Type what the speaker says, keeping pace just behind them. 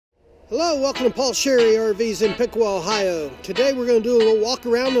Hello, welcome to Paul Sherry RVs in Piqua, Ohio. Today we're going to do a little walk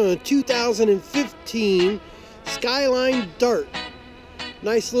around on a 2015 Skyline Dart.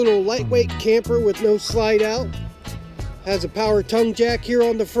 Nice little lightweight camper with no slide out. Has a power tongue jack here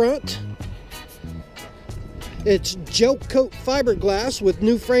on the front. It's gel coat fiberglass with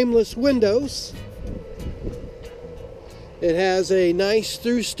new frameless windows. It has a nice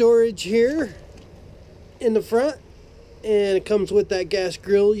through storage here in the front. And it comes with that gas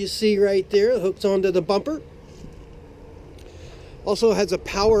grill you see right there. It hooks onto the bumper. Also has a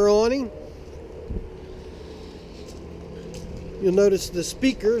power awning. You'll notice the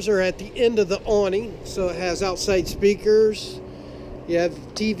speakers are at the end of the awning. So it has outside speakers. You have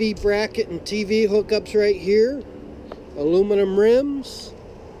TV bracket and TV hookups right here. Aluminum rims.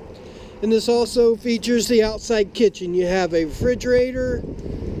 And this also features the outside kitchen. You have a refrigerator,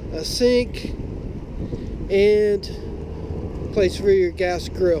 a sink, and place for your gas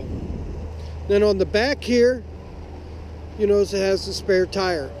grill. Then on the back here, you notice it has the spare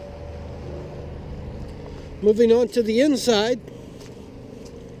tire. Moving on to the inside,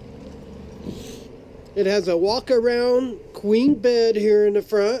 it has a walk-around queen bed here in the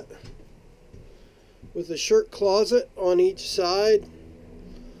front with a shirt closet on each side,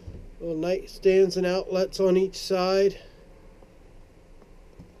 little nightstands and outlets on each side.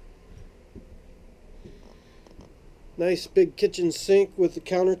 Nice big kitchen sink with the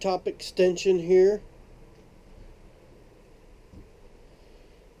countertop extension here.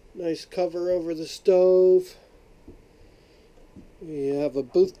 Nice cover over the stove. You have a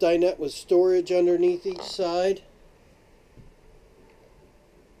booth dinette with storage underneath each side.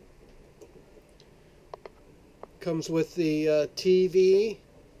 Comes with the TV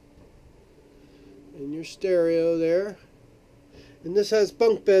and your stereo there. And this has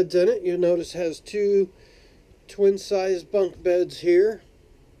bunk beds in it. You'll notice it has two twin-sized bunk beds here,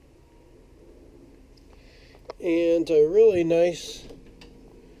 and a really nice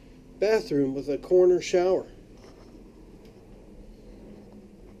bathroom with a corner shower.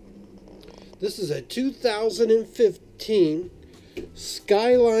 This is a 2015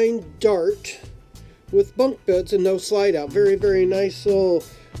 Skyline Dart with bunk beds and no slide out. Very, very nice little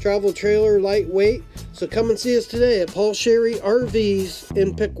travel trailer, lightweight. So come and see us today at Paul Sherry RVs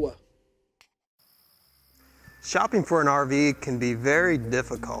in Piqua. Shopping for an RV can be very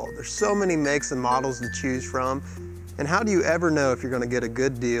difficult. There's so many makes and models to choose from, and how do you ever know if you're going to get a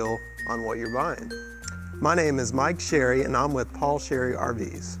good deal on what you're buying? My name is Mike Sherry, and I'm with Paul Sherry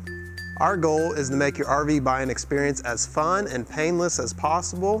RVs. Our goal is to make your RV buying experience as fun and painless as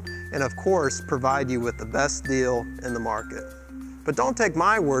possible, and of course, provide you with the best deal in the market. But don't take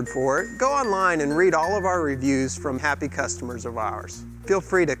my word for it. Go online and read all of our reviews from happy customers of ours. Feel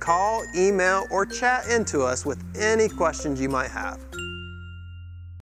free to call, email, or chat into us with any questions you might have.